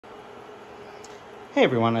Hey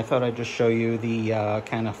everyone, I thought I'd just show you the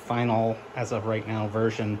kind of final, as of right now,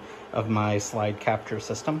 version of my slide capture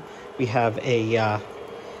system. We have a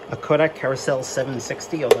Kodak Carousel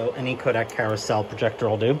 760, although any Kodak Carousel projector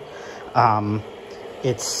will do.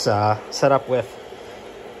 It's set up with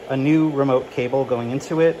a new remote cable going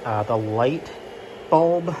into it, the light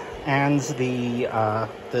bulb and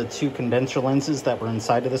the two condenser lenses that were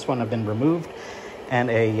inside of this one have been removed, and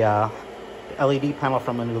a LED panel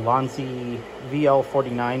from an Ulanzi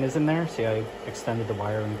VL49 is in there. See, I extended the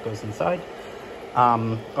wire and it goes inside.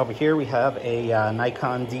 Over here we have a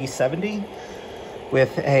Nikon D70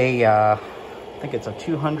 with a, I think it's a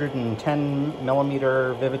 210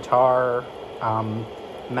 millimeter Vivitar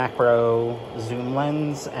macro zoom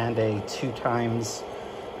lens and a 2x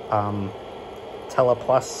Tele+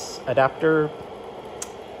 adapter.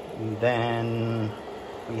 And then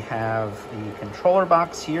we have the controller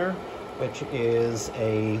box here, which is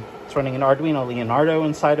it's running an Arduino Leonardo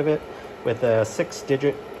inside of it with a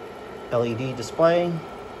 6-digit LED display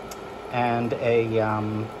and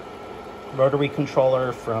a rotary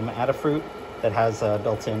controller from Adafruit that has a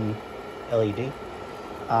built-in LED.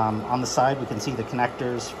 On the side, we can see the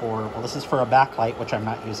connectors for, well, this is for a backlight, which I'm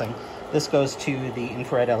not using. This goes to the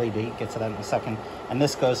infrared LED, get to that in a second. And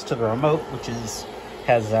this goes to the remote, which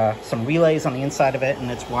has some relays on the inside of it,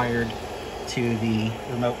 and it's wired to the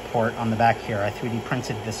remote port on the back here. I 3D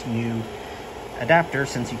printed this new adapter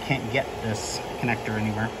since you can't get this connector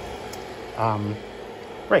anywhere.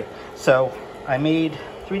 Right, so I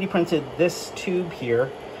 3D printed this tube here,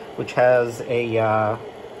 which has an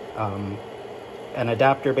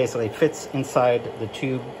adapter. Basically fits inside the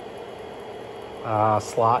tube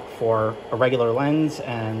slot for a regular lens,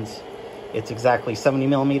 and it's exactly 70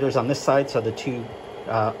 millimeters on this side, so the tube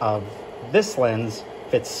of this lens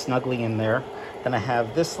fits snugly in there. Then I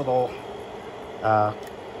have this little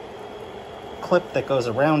clip that goes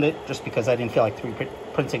around it, just because I didn't feel like 3D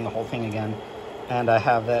printing the whole thing again. And I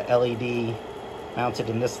have the LED mounted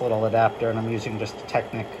in this little adapter, and I'm using just a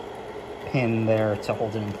Technic pin there to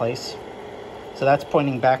hold it in place. So that's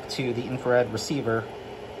pointing back to the infrared receiver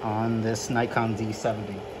on this Nikon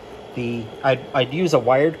D70. I'd use a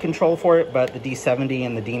wired control for it, but the D70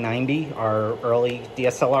 and the D90 are early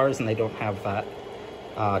DSLRs and they don't have that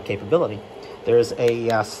capability. There's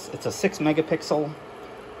it's a 6 megapixel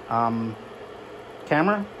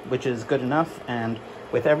camera, which is good enough, and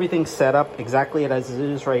with everything set up exactly as it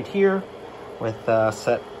is right here, with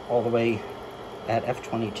set all the way at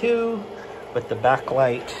f/22, with the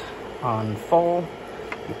backlight on full,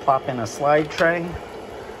 you plop in a slide tray,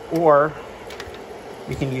 or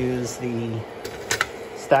you can use the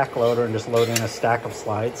stack loader and just load in a stack of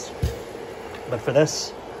slides. But for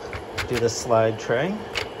this, do the slide tray.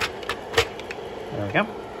 There we go.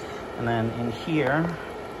 And then in here,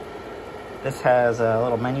 this has a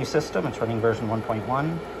little menu system. It's running version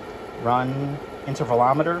 1.1. Run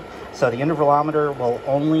intervalometer. So the intervalometer will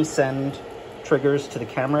only send triggers to the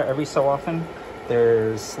camera every so often.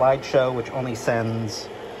 There's slideshow, which only sends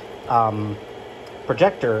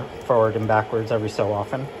projector forward and backwards every so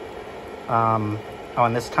often. Oh,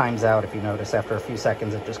 and this times out, if you notice. After a few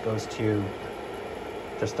seconds, it just goes to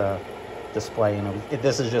just a display.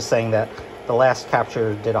 This is just saying that the last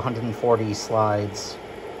capture did 140 slides,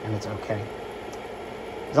 and it's okay.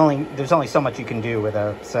 There's only so much you can do with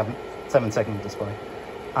a 7-second display.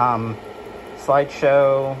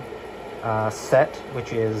 Slideshow set,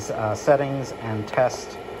 which is settings, and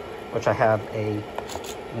test, which I have you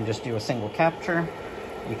can just do a single capture.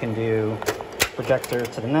 You can do projector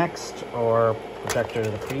to the next or projector to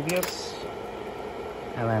the previous,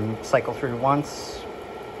 and then cycle through once.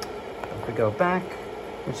 If we go back,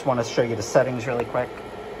 we just want to show you the settings really quick.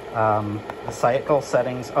 The cycle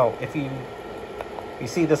settings. Oh, if you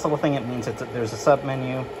see this little thing, it means there's a sub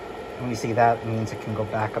menu. And when you see that, it means it can go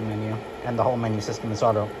back a menu, and the whole menu system is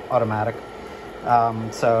automatic.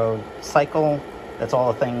 So cycle, that's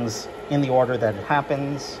all the things in the order that it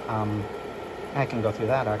happens. I can go through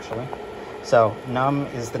that actually. So num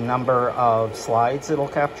is the number of slides it'll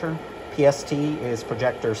capture. PST is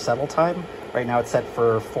projector settle time. Right now it's set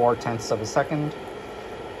for 0.4 of a second.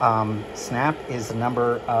 Snap is the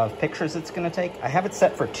number of pictures it's going to take. I have it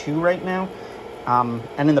set for 2 right now.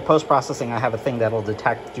 And in the post-processing, I have a thing that'll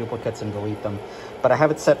detect duplicates and delete them. But I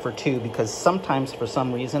have it set for 2 because sometimes, for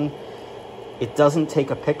some reason, it doesn't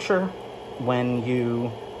take a picture when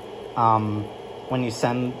you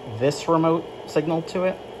send this remote signal to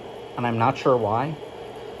it, and I'm not sure why.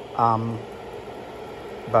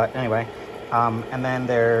 But anyway, and then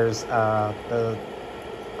there's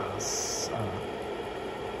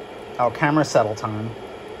camera settle time,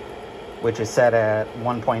 which is set at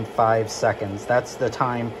 1.5 seconds. That's the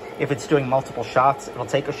time. If it's doing multiple shots, it'll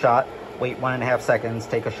take a shot, wait 1.5 seconds,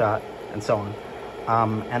 take a shot, and so on.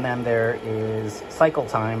 And then there is cycle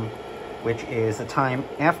time, which is the time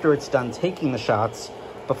after it's done taking the shots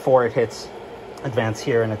before it hits advance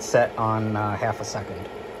here, and it's set on half a second.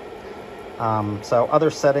 So other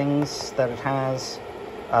settings that it has,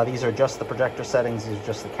 these are just the projector settings, these are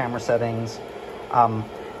just the camera settings.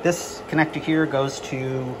 This connector here goes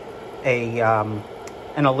to an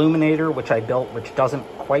illuminator which I built, which doesn't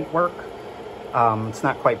quite work. It's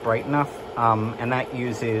not quite bright enough, and that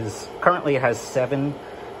uses, currently it has 7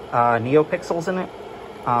 neopixels in it.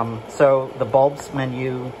 So the bulbs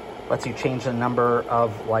menu lets you change the number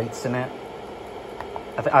of lights in it.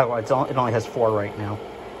 It only has 4 right now.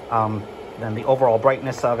 Then the overall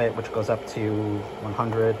brightness of it, which goes up to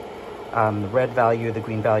 100, the red value, the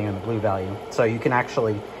green value, and the blue value. So you can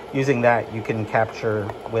actually, using that, you can capture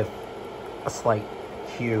with a slight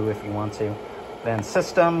hue if you want to. Then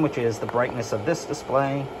system, which is the brightness of this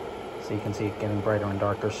display. So you can see it getting brighter and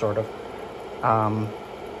darker, sort of.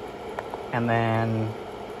 And then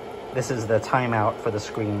this is the timeout for the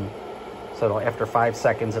screen. So after 5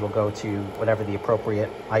 seconds, it'll go to whatever the appropriate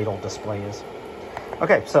idle display is.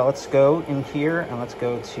 Okay, so let's go in here and let's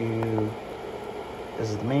go to, this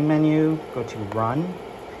is the main menu, go to run.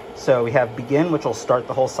 So we have begin, which will start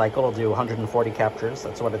the whole cycle. It'll do 140 captures.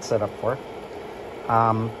 That's what it's set up for.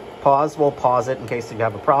 Pause, we'll pause it in case you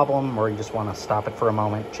have a problem or you just want to stop it for a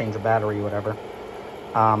moment, change a battery, whatever.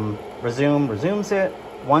 Resume resumes it.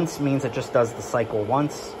 Once means it just does the cycle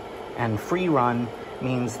once. And free run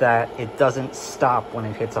means that it doesn't stop when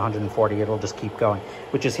it hits 140. It'll just keep going,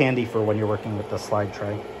 which is handy for when you're working with the slide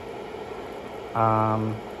tray. So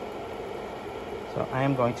I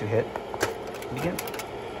am going to hit begin.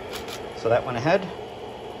 So that went ahead.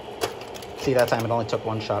 See, that time it only took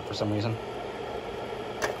 1 shot for some reason.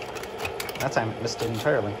 That time it missed it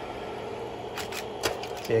entirely.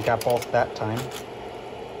 See, I got both that time.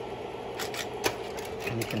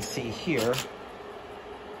 And you can see here,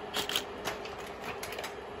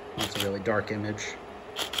 it's a really dark image.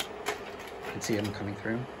 You can see them coming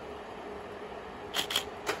through.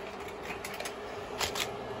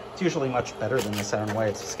 It's usually much better than this, I don't know why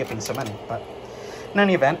it's skipping so many, but in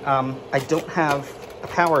any event, I don't have a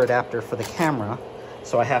power adapter for the camera,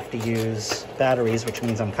 so I have to use batteries, which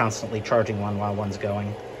means I'm constantly charging one while one's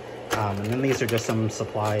going. And then these are just some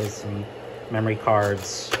supplies, some memory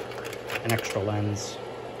cards, an extra lens,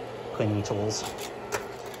 cleaning tools.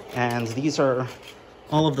 And these are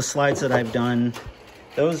all of the slides that I've done.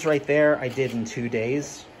 Those right there I did in 2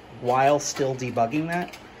 days while still debugging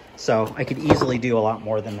that. So I could easily do a lot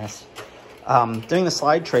more than this. Doing the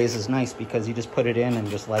slide trays is nice because you just put it in and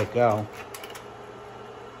just let it go.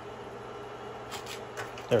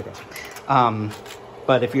 There it goes.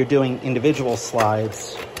 But if you're doing individual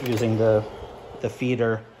slides using the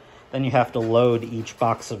feeder, then you have to load each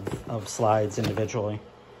box of slides individually.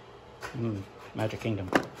 Magic Kingdom,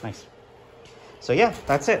 nice. So yeah,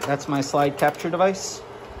 that's it. That's my slide capture device.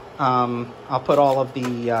 I'll put all of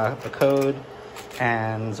the code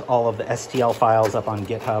and all of the STL files up on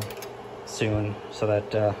GitHub soon so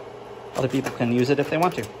that other people can use it if they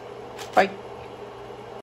want to. Bye.